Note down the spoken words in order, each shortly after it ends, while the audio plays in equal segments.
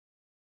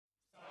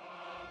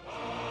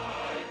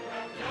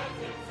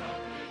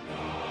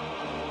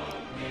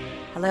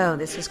Hello,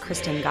 this is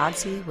Kristen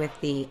Godsey with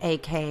the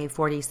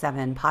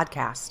AK-47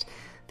 podcast.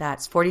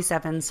 That's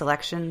 47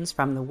 selections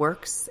from the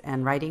works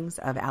and writings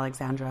of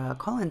Alexandra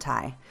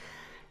Kollontai.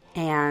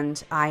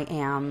 And I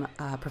am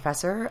a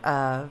professor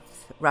of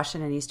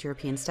Russian and East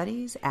European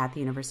Studies at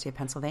the University of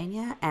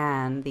Pennsylvania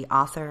and the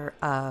author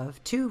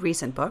of two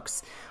recent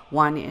books.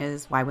 One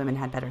is Why Women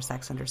Had Better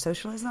Sex Under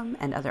Socialism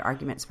and Other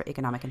Arguments for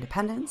Economic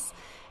Independence.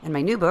 And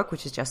my new book,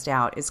 which is just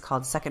out, is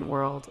called Second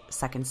World,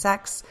 Second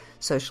Sex,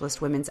 Socialist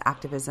Women's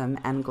Activism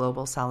and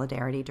Global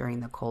Solidarity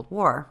During the Cold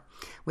War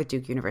with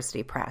Duke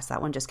University Press.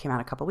 That one just came out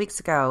a couple weeks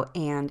ago,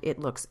 and it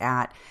looks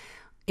at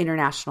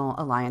international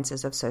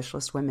alliances of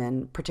socialist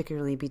women,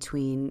 particularly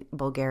between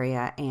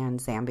Bulgaria and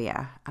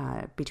Zambia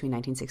between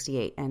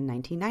 1968 and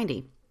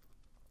 1990.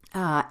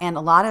 And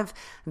a lot of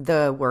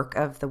the work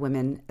of the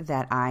women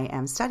that I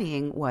am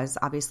studying was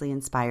obviously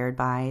inspired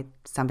by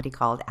somebody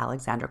called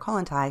Alexandra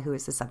Kollontai, who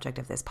is the subject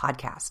of this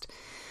podcast.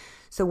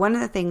 So one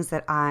of the things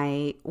that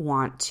I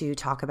want to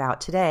talk about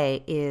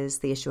today is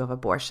the issue of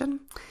abortion.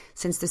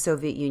 Since the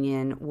Soviet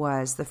Union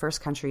was the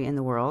first country in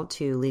the world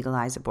to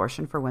legalize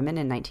abortion for women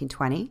in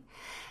 1920,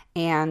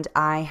 and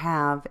I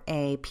have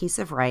a piece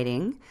of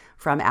writing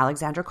from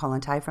Alexandra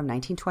Kollontai from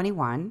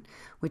 1921,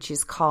 which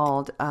is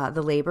called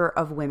The Labor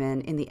of Women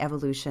in the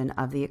Evolution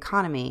of the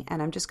Economy.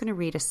 And I'm just going to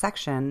read a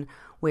section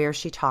where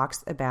she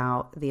talks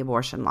about the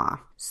abortion law.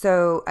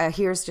 So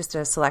here's just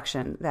a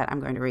selection that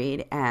I'm going to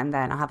read, and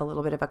then I'll have a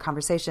little bit of a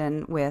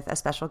conversation with a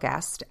special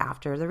guest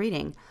after the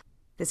reading.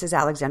 This is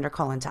Alexandra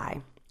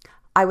Kollontai.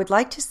 I would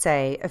like to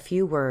say a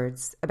few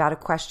words about a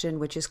question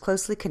which is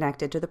closely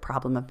connected to the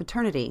problem of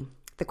maternity,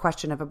 the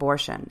question of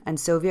abortion, and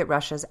Soviet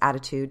Russia's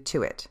attitude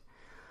to it.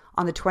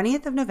 On the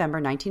 20th of November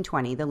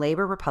 1920, the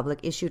Labor Republic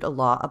issued a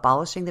law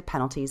abolishing the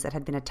penalties that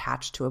had been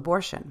attached to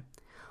abortion.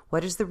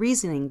 What is the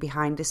reasoning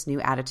behind this new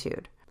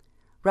attitude?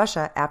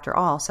 Russia, after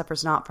all,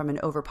 suffers not from an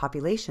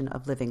overpopulation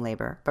of living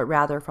labor, but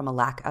rather from a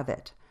lack of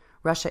it.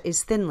 Russia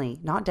is thinly,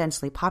 not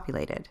densely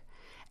populated.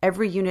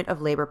 Every unit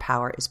of labor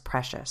power is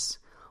precious.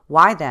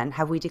 Why, then,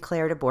 have we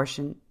declared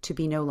abortion to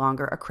be no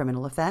longer a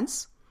criminal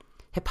offense?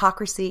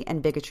 Hypocrisy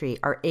and bigotry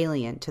are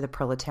alien to the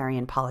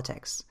proletarian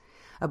politics.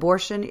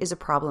 Abortion is a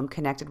problem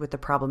connected with the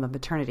problem of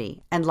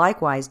maternity, and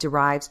likewise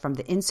derives from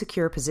the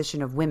insecure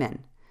position of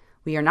women.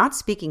 We are not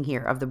speaking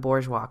here of the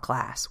bourgeois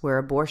class, where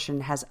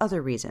abortion has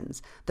other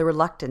reasons, the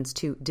reluctance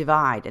to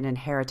divide an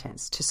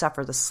inheritance, to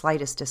suffer the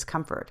slightest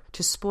discomfort,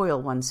 to spoil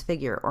one's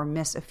figure or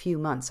miss a few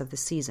months of the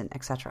season,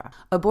 etc.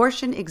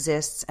 Abortion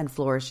exists and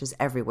flourishes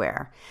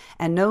everywhere,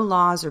 and no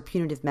laws or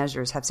punitive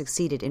measures have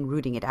succeeded in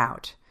rooting it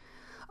out.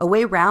 A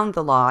way round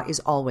the law is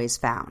always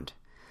found.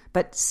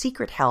 But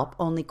secret help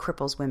only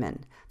cripples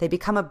women. They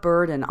become a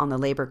burden on the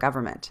labor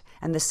government,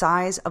 and the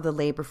size of the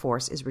labor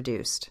force is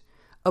reduced.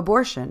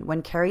 Abortion,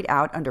 when carried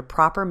out under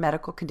proper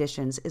medical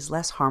conditions, is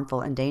less harmful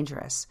and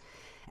dangerous,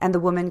 and the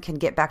woman can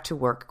get back to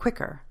work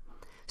quicker.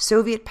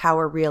 Soviet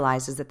power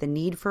realizes that the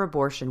need for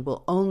abortion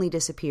will only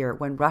disappear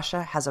when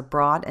Russia has a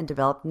broad and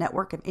developed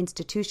network of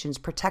institutions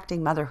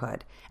protecting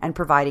motherhood and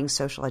providing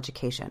social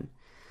education.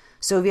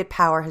 Soviet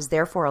power has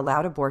therefore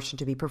allowed abortion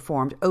to be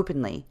performed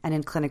openly and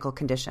in clinical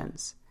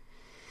conditions.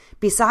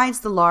 Besides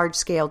the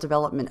large-scale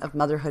development of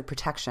motherhood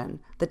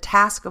protection, the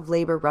task of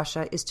Labor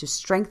Russia is to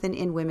strengthen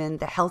in women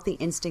the healthy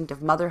instinct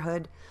of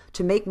motherhood,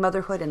 to make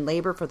motherhood and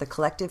labor for the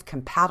collective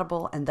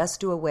compatible and thus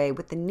do away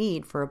with the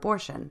need for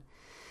abortion.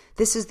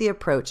 This is the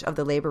approach of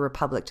the Labor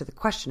Republic to the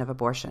question of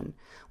abortion,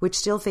 which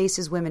still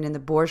faces women in the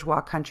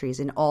bourgeois countries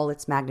in all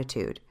its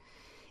magnitude.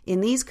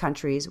 In these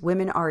countries,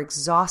 women are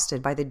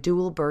exhausted by the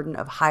dual burden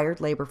of hired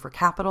labor for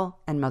capital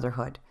and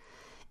motherhood.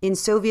 In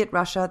Soviet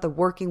Russia, the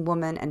working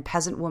woman and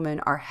peasant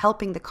woman are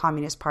helping the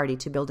Communist Party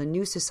to build a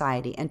new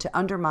society and to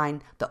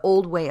undermine the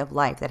old way of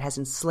life that has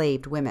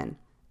enslaved women.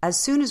 As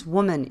soon as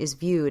woman is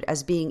viewed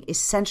as being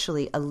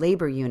essentially a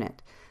labor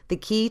unit, the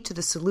key to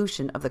the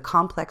solution of the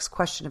complex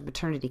question of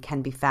maternity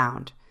can be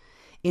found.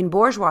 In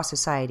bourgeois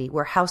society,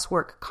 where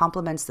housework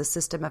complements the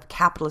system of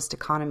capitalist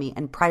economy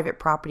and private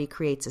property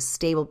creates a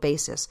stable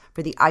basis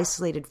for the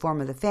isolated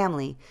form of the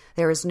family,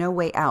 there is no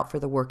way out for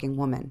the working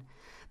woman.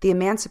 The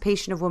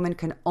emancipation of women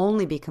can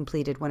only be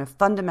completed when a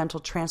fundamental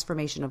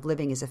transformation of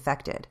living is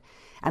effected,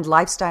 and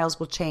lifestyles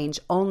will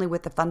change only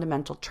with the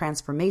fundamental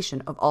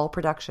transformation of all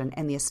production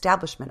and the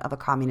establishment of a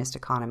communist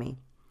economy.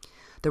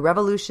 The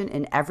revolution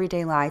in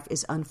everyday life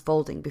is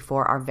unfolding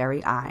before our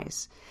very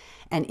eyes,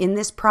 and in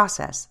this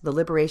process, the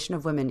liberation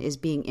of women is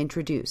being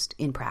introduced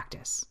in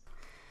practice.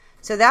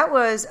 So that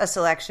was a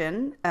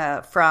selection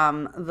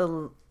from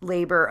The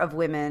Labor of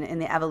Women in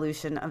the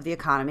Evolution of the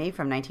Economy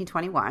from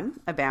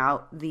 1921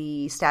 about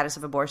the status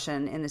of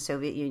abortion in the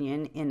Soviet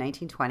Union in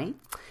 1920.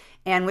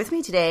 And with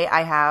me today,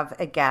 I have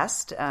a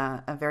guest,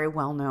 a very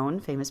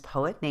well-known famous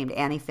poet named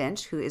Annie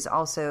Finch, who is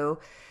also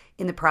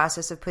in the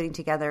process of putting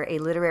together a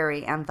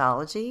literary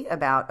anthology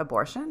about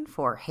abortion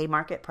for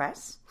Haymarket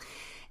Press.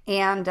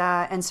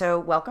 And so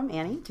welcome,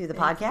 Annie, to the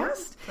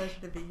podcast. Pleasure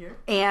to be here.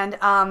 And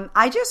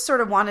I just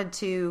sort of wanted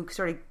to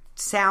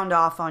sound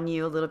off on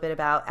you a little bit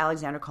about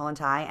Alexandra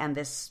Kollontai and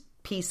this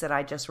piece that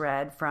I just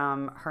read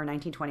from her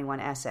 1921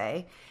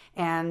 essay,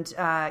 and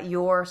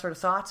your sort of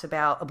thoughts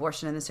about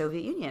abortion in the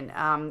Soviet Union.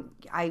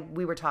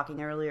 We were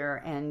talking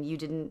earlier, and you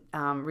didn't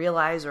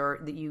realize, or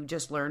that you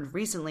just learned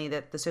recently,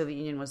 that the Soviet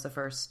Union was the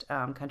first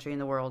country in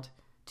the world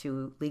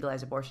to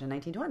legalize abortion in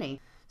 1920.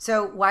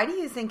 So why do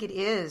you think it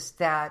is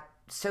that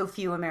so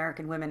few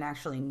American women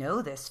actually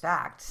know this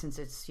fact, since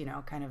it's,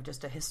 kind of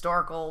just a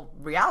historical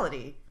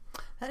reality?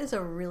 That is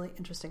a really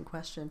interesting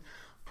question.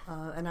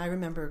 And I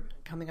remember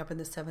coming up in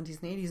the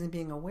 70s and 80s and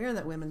being aware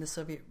that women in the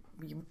Soviet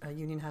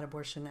Union had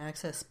abortion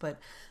access, but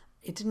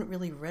it didn't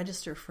really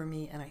register for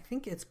me. And I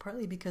think it's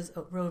partly because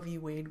Roe v.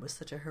 Wade was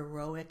such a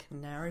heroic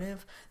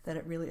narrative that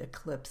it really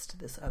eclipsed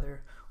this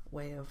other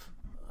way of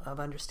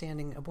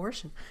understanding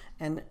abortion.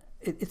 And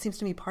it seems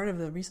to me part of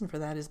the reason for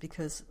that is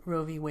because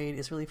Roe v. Wade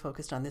is really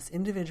focused on this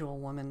individual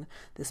woman,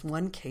 this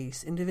one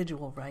case,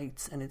 individual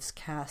rights, and it's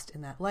cast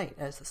in that light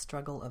as the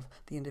struggle of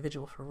the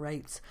individual for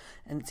rights.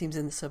 And it seems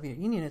in the Soviet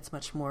Union it's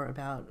much more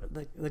about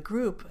the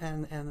group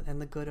and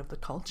the good of the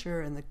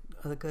culture and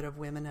the good of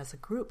women as a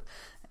group.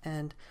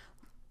 And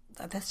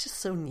that's just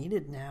so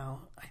needed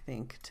now, I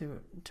think,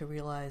 to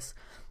realize.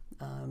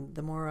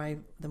 The more I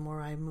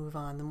move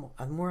on,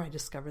 the more I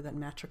discover that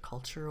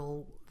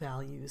matricultural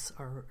values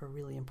are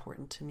really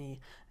important to me,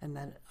 and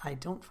that I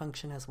don't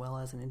function as well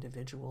as an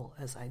individual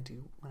as I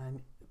do when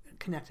I'm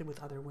connected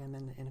with other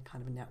women in a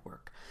kind of a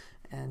network.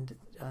 And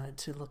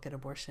to look at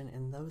abortion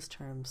in those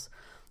terms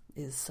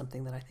is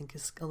something that I think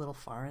is a little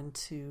foreign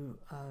to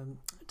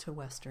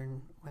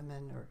Western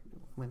women or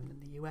women in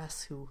the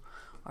U.S. who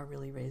are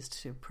really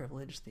raised to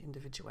privilege the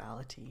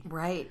individuality.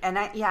 Right. And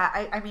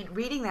I mean,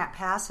 reading that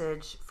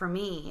passage, for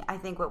me, I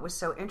think what was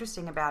so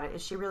interesting about it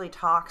is she really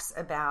talks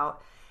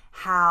about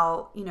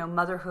how,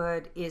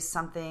 motherhood is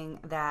something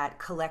that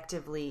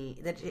collectively,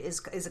 that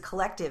is a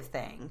collective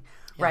thing,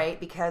 right?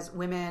 Because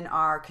women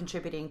are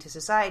contributing to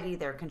society,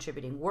 they're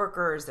contributing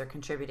workers, they're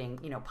contributing,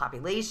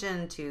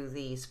 population to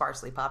the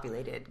sparsely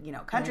populated,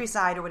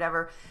 countryside or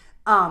whatever.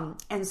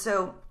 And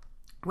so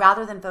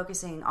rather than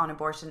focusing on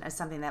abortion as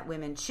something that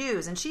women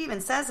choose, and she even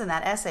says in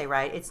that essay,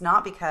 right, it's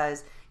not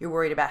because you're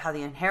worried about how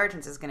the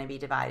inheritance is going to be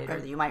divided, or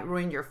that you might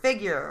ruin your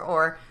figure,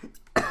 or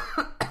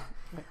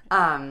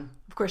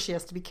of course she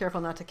has to be careful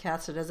not to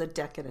cast it as a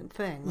decadent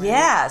thing, right?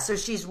 Yeah, so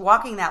she's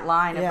walking that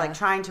line of like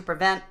trying to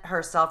prevent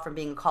herself from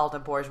being called a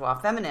bourgeois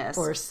feminist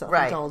or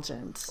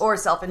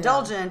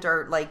self-indulgent,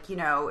 or like,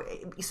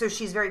 so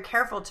she's very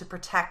careful to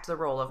protect the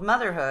role of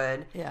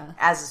motherhood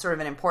as a sort of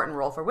an important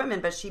role for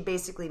women. But she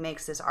basically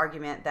makes this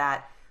argument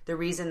that the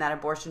reason that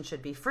abortion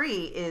should be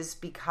free is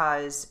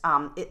because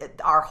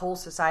our whole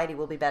society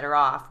will be better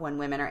off when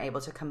women are able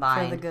to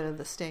combine. For the good of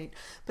the state.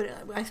 But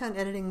I found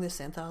editing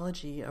this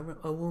anthology,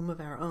 A Womb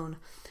of Our Own.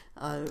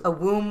 A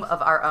Womb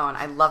of Our Own.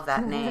 I love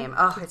that name.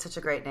 Oh, it's such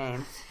a great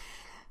name.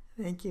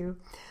 Thank you.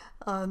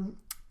 And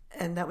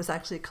that was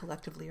actually a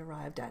collectively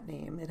arrived at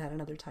name. It had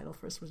another title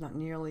first, was not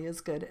nearly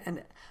as good.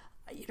 And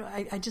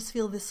I just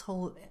feel this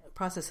whole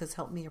process has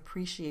helped me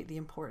appreciate the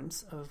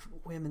importance of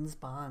women's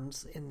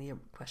bonds in the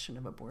question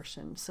of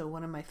abortion. So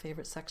one of my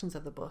favorite sections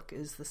of the book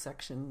is the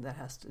section that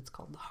it's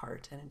called The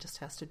Heart, and it just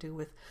has to do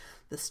with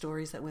the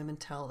stories that women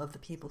tell of the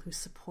people who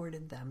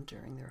supported them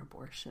during their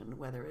abortion,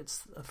 whether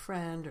it's a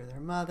friend or their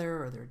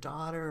mother or their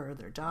daughter or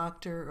their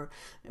doctor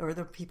or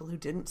the people who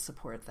didn't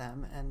support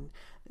them. And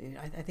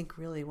I think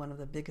really one of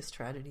the biggest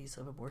tragedies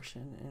of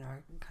abortion in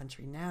our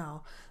country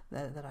now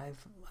that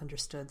I've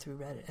understood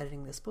through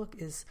editing this book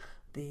is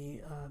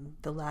the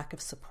lack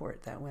of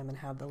support that women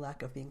have, the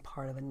lack of being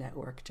part of a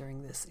network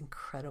during this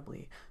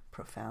incredibly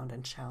profound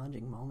and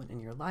challenging moment in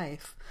your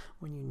life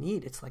when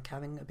it's like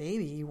having a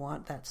baby. You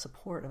want that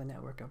support of a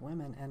network of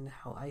women, and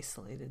how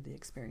isolated the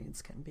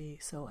experience can be.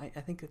 So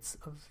I think it's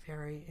a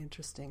very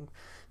interesting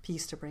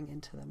piece to bring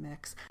into the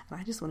mix.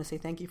 And I just want to say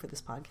thank you for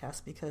this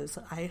podcast, because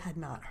I had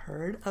not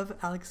heard of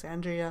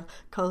Alexandra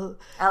Kollontai.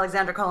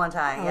 Alexandra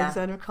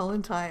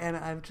Kollontai, and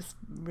I've just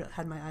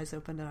had my eyes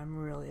opened, and I'm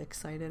really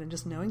excited. And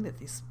just knowing that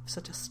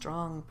such a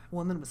strong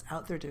woman was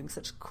out there doing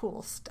such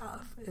cool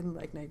stuff in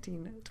like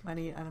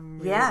 1920, and I'm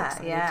really excited.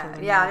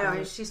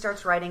 She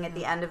starts writing at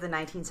the end of the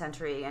 19th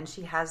century, and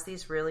she has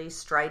these really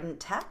strident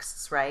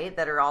texts, right,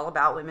 that are all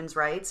about women's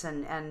rights.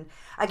 And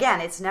again,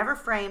 it's never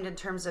framed in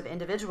terms of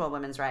individual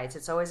women's rights.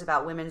 It's always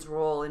about women's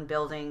role in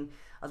building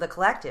the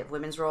collective,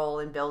 women's role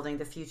in building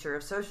the future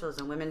of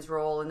socialism, women's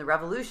role in the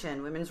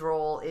revolution, women's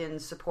role in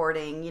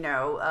supporting,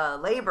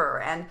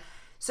 labor. And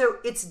so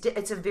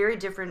it's a very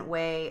different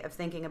way of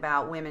thinking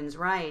about women's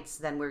rights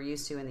than we're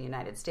used to in the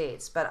United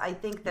States. But I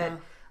think that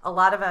a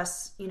lot of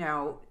us,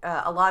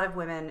 a lot of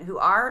women who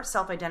are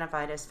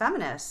self-identified as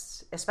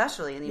feminists,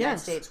 especially in the United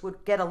States,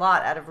 would get a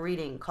lot out of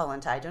reading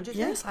Kollontai, don't you think?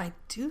 Yes, I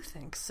do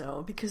think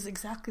so, because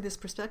exactly this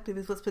perspective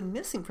is what's been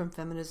missing from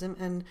feminism.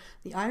 And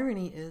the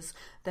irony is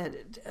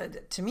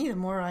that, to me, the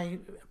more I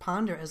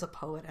ponder as a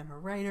poet and a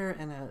writer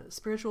and a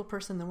spiritual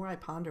person, the more I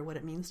ponder what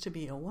it means to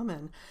be a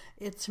woman,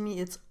 to me,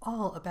 it's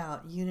all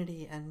about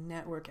unity and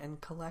network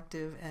and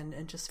collective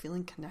and just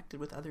feeling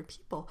connected with other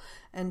people.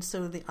 And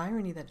so the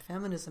irony that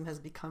feminism has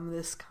become become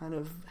this kind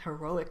of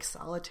heroic,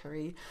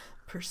 solitary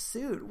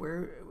pursuit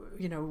where,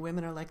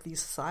 women are like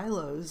these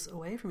silos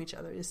away from each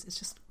other. It's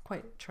just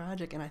quite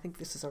tragic, and I think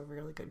this is a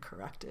really good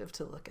corrective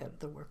to look at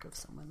the work of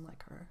someone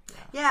like her.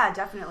 Yeah,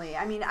 definitely.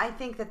 I mean, I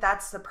think that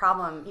that's the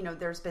problem.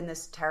 There's been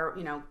this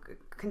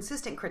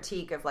consistent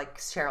critique of like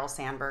Sheryl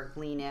Sandberg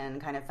lean in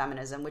kind of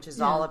feminism, which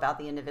is all about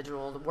the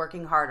individual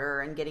working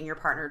harder and getting your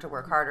partner to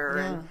work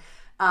harder,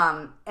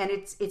 and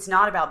it's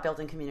not about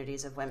building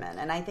communities of women.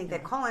 And I think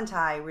that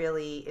Kollontai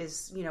really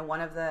is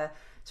one of the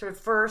sort of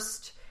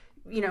first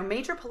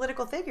major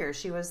political figures.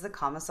 She was the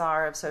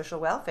commissar of social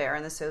welfare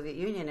in the Soviet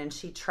Union, and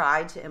she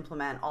tried to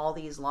implement all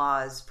these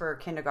laws for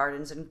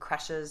kindergartens and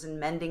creches and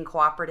mending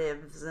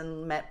cooperatives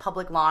and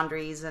public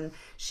laundries, and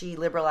she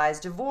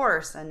liberalized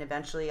divorce and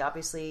eventually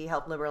obviously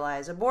helped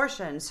liberalize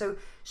abortion. So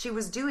she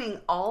was doing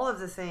all of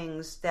the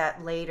things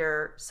that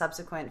later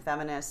subsequent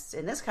feminists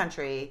in this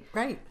country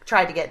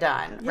tried to get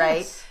done,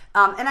 right?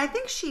 And I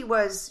think she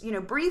was,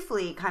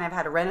 briefly kind of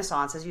had a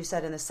renaissance, as you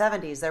said, in the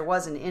 70s. There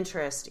was an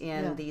interest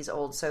in these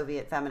old Soviet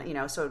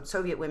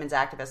Soviet women's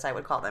activists, I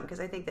would call them, because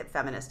I think that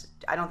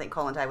I don't think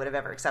Kollontai would have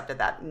ever accepted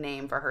that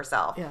name for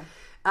herself.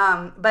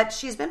 But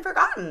she's been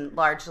forgotten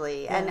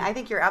largely. And I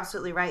think you're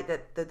absolutely right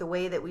that the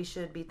way that we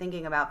should be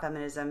thinking about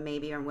feminism,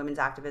 maybe, or women's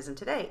activism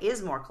today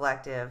is more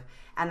collective,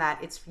 and that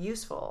it's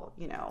useful,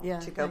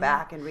 to go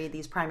back and read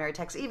these primary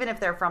texts, even if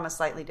they're from a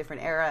slightly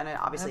different era and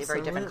obviously a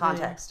very different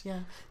context.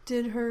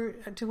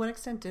 To what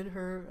extent did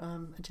her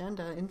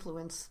agenda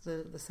influence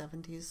the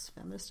 70s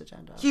feminist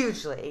agenda?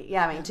 Hugely.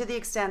 To the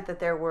extent that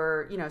there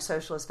were,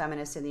 socialist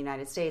feminists in the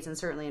United States and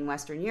certainly in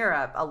Western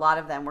Europe, a lot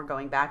of them were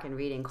going back and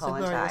reading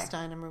Kollontai. So Gloria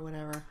Steinem or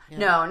whatever.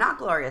 No, not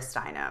Gloria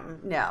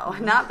Steinem. No,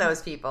 not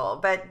those people.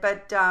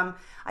 But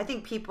I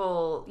think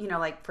people,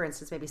 like, for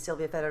instance, maybe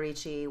Silvia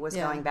Federici was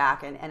going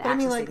back and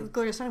accessing.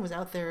 Gloria Steinem was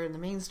out there in the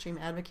mainstream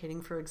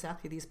advocating for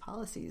exactly these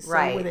policies.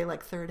 So were they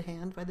like third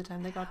hand by the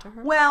time they got to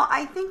her? Well,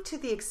 I think to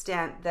the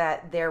extent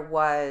that there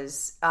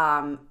was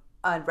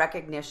a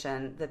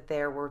recognition that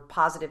there were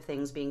positive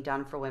things being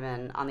done for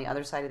women on the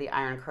other side of the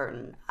Iron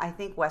Curtain, I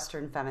think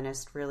Western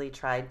feminists really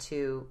tried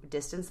to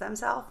distance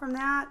themselves from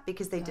that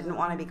because they didn't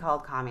want to be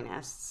called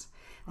communists.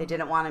 They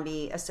didn't want to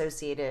be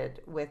associated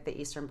with the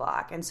Eastern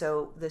Bloc. And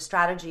so the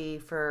strategy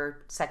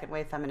for second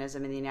wave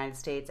feminism in the United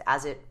States,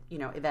 as it,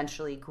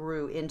 eventually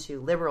grew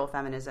into liberal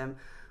feminism,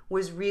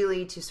 was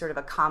really to sort of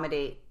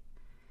accommodate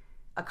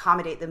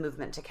the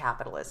movement to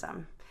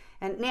capitalism.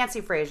 And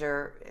Nancy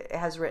Fraser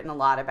has written a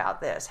lot about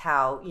this,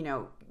 how,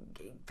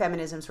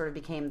 feminism sort of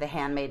became the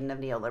handmaiden of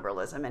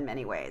neoliberalism in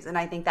many ways. And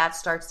I think that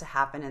starts to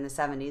happen in the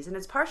 70s. And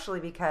it's partially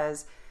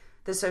because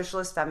the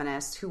socialist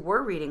feminists who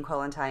were reading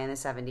Kollontai in the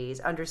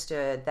 70s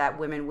understood that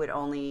women would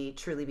only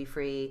truly be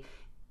free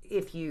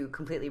if you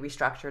completely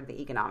restructured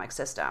the economic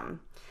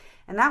system.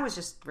 And that was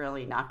just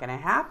really not going to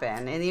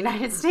happen in the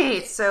United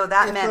States. So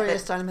that meant Gloria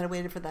that Steinem had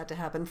waited for that to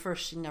happen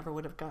first, she never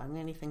would have gotten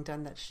anything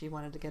done that she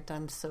wanted to get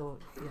done. So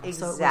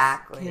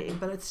exactly.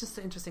 But it's just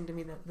interesting to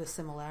me that the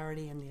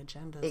similarity in the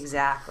agendas.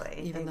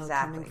 Exactly. Even though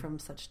coming from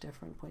such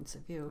different points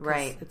of view.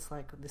 Right. It's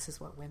like, this is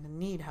what women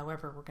need.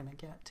 However, we're going to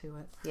get to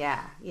it.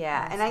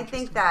 Yeah. And I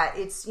think that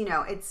it's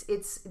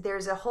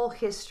there's a whole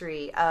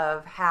history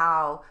of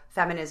how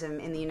feminism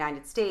in the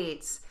United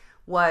States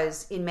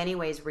was in many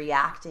ways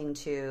reacting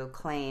to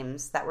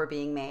claims that were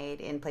being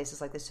made in places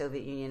like the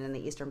Soviet Union and the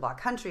Eastern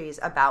Bloc countries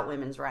about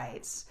women's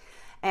rights.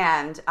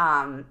 And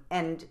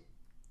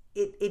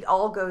it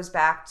all goes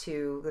back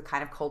to the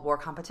kind of Cold War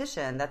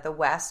competition that the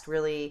West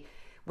really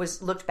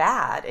looked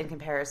bad in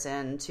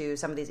comparison to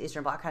some of these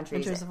Eastern Bloc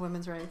countries. In terms of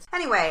women's rights.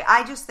 Anyway,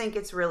 I just think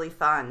it's really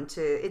fun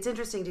it's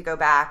interesting to go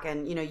back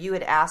and, you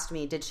had asked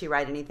me, did she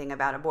write anything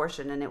about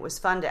abortion? And it was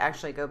fun to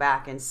actually go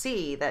back and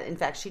see that, in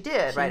fact, she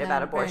did write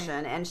about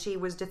abortion. Right. And she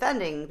was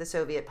defending the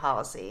Soviet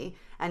policy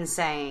and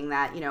saying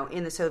that,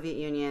 in the Soviet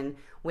Union,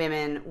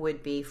 women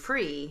would be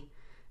free,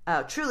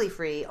 truly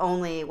free,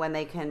 only when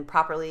they can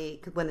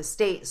when the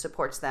state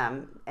supports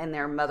them in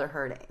their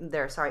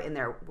in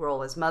their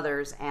role as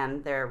mothers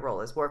and their role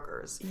as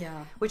workers.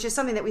 Yeah. Which is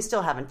something that we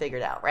still haven't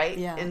figured out, right?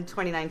 Yeah. In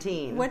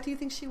 2019. What do you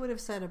think she would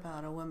have said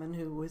about a woman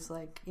who was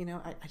like,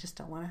 I just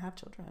don't want to have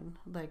children?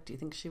 Like, do you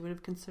think she would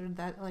have considered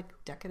that like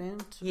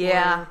decadent?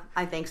 Yeah,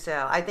 I think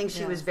so. I think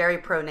she was very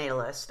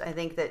pro-natalist. I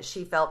think that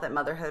she felt that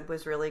motherhood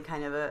was really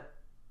kind of a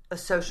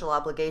social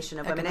obligation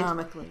of women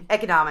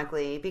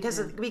economically because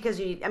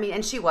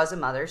and she was a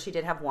mother. She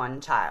did have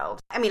one child.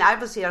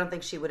 Obviously I don't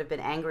think she would have been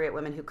angry at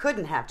women who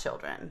couldn't have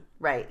children,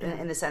 right?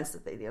 In the sense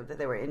that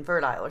they were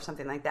infertile or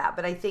something like that.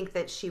 But I think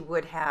that she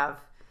would have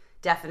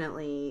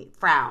definitely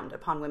frowned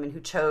upon women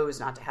who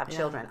chose not to have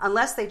children,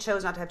 unless they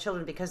chose not to have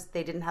children because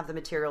they didn't have the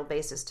material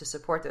basis to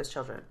support those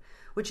children,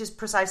 which is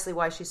precisely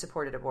why she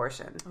supported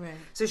abortion. Right.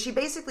 So she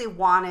basically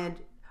wanted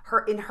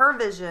in her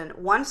vision,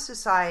 once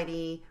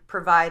society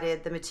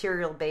provided the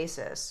material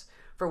basis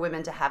for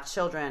women to have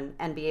children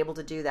and be able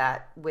to do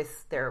that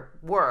with their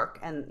work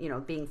and,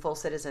 being full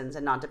citizens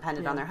and not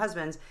dependent on their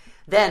husbands,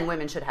 then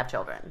women should have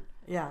children.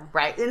 Yeah.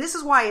 Right. And this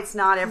is why it's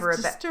not ever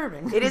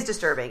disturbing. It is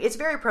disturbing. It's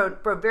very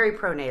very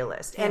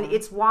pro-natalist. And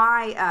it's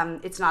why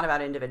it's not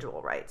about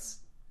individual rights.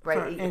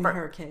 Right. In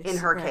her case. In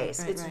her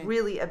case. It's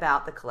really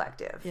about the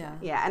collective. Yeah.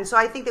 Yeah. And so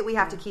I think that we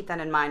have to keep that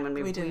in mind when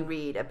we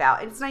read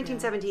about, and it's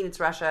 1917, it's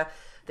Russia.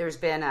 There's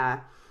been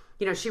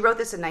she wrote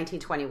this in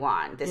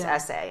 1921, this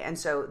essay. And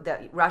so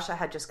Russia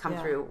had just come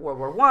through World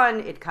War I.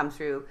 It'd come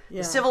through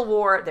the Civil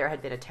War. There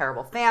had been a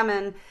terrible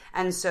famine.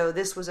 And so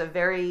this was a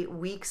very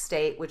weak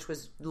state, which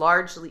was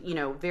largely,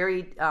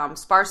 very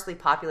sparsely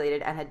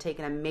populated and had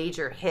taken a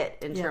major hit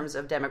in terms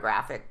of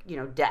demographic,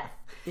 death.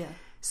 Yeah.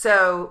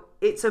 So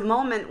it's a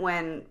moment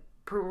when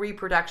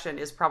reproduction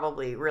is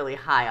probably really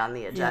high on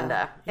the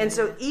agenda. And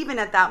so even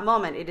at that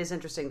moment, it is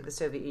interesting that the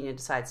Soviet Union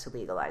decides to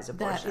legalize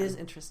abortion. That is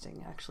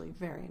interesting, actually.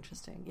 Very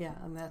interesting. Yeah,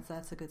 and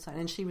that's a good sign.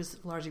 And she was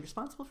largely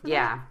responsible for that?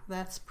 Yeah.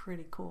 That's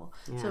pretty cool.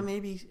 Yeah. So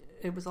maybe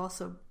it was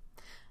also...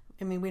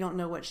 we don't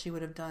know what she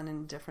would have done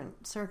in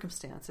different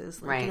circumstances.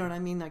 Right. You know what I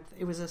mean? Like,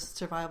 it was a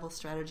survival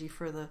strategy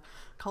for the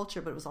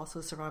culture, but it was also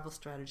a survival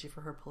strategy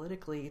for her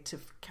politically to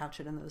couch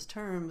it in those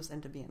terms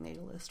and to be a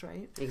natalist,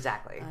 right?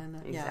 Exactly.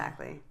 And,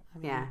 exactly.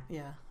 Yeah.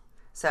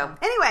 So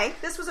anyway,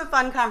 this was a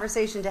fun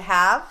conversation to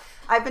have.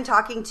 I've been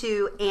talking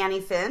to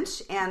Annie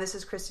Finch, and this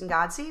is Kristen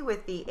Godsey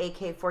with the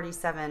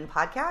AK-47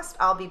 podcast.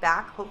 I'll be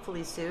back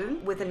hopefully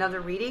soon with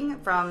another reading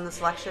from the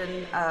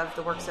selection of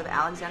the works of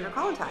Alexandra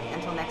Kollontai.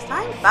 Until next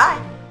time,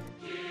 bye.